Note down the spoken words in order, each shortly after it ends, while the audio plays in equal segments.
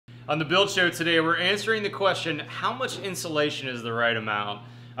On the Build Show today, we're answering the question, how much insulation is the right amount?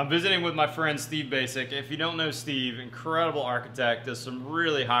 I'm visiting with my friend Steve Baczek. If you don't know Steve, incredible architect, does some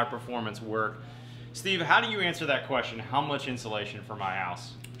really high performance work. Steve, how do you answer that question, how much insulation for my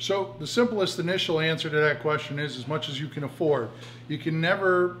house? So the simplest initial answer to that question is as much as you can afford. You can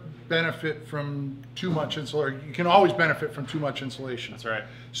never benefit from too much insulation. You can always benefit from too much insulation. That's right.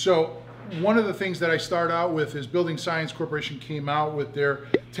 So one of the things that I start out with is Building Science Corporation came out with their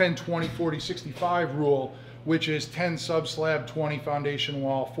 10, 20, 40, 65 rule, which is 10 sub-slab, 20 foundation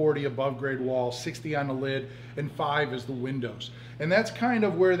wall, 40 above grade wall, 60 on the lid, and 5 is the windows. And that's kind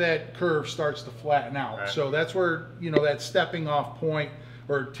of where that curve starts to flatten out. Right. So that's where, you know, that stepping off point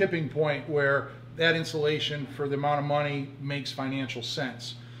or tipping point where that insulation for the amount of money makes financial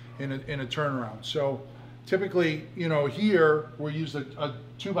sense in a turnaround. So typically, you know, here we use a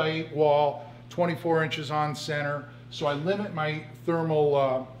 2x8 wall, 24 inches on center. So I limit my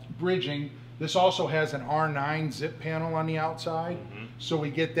thermal bridging. This also has an R9 zip panel on the outside. So we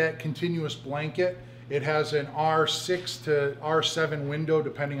get that continuous blanket. It has an R6 to R7 window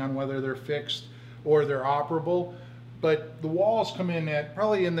depending on whether they're fixed or they're operable. But the walls come in at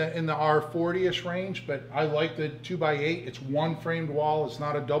probably in the R40-ish range, but I like the 2x8. It's one framed wall, it's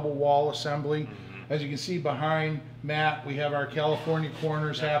not a double wall assembly. As you can see behind Matt, we have our California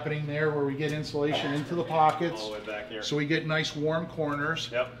corners happening there where we get insulation into the pockets. All the way back here. So we get nice warm corners.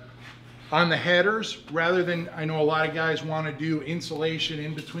 Yep. On the headers, rather than, I know a lot of guys want to do insulation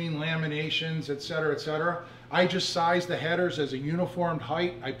in between laminations, et cetera, I just size the headers as a uniformed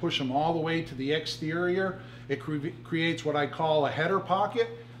height. I push them all the way to the exterior. It creates what I call a header pocket,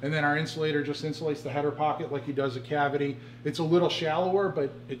 and then our insulator just insulates the header pocket like he does a cavity. It's a little shallower,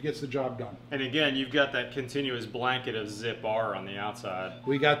 but it gets the job done. And again, you've got that continuous blanket of zip R on the outside.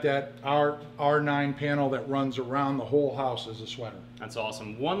 We got that R9 panel that runs around the whole house as a sweater. That's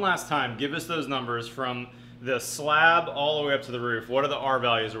awesome. One last time, give us those numbers from the slab all the way up to the roof. What are the R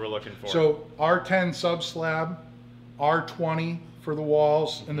values that we're looking for? So R10 sub slab, R20 for the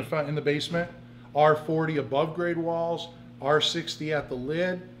walls in the basement, R40 above grade walls, R60 at the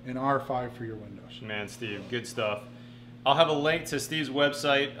lid, and R5 for your windows. Man, Steve, good stuff. I'll have a link to Steve's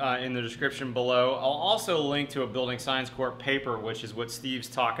website in the description below. I'll also link to a Building Science Corp paper, which is what Steve's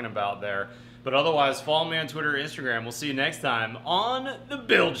talking about there. But otherwise, follow me on Twitter or Instagram. We'll see you next time on The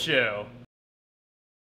Build Show.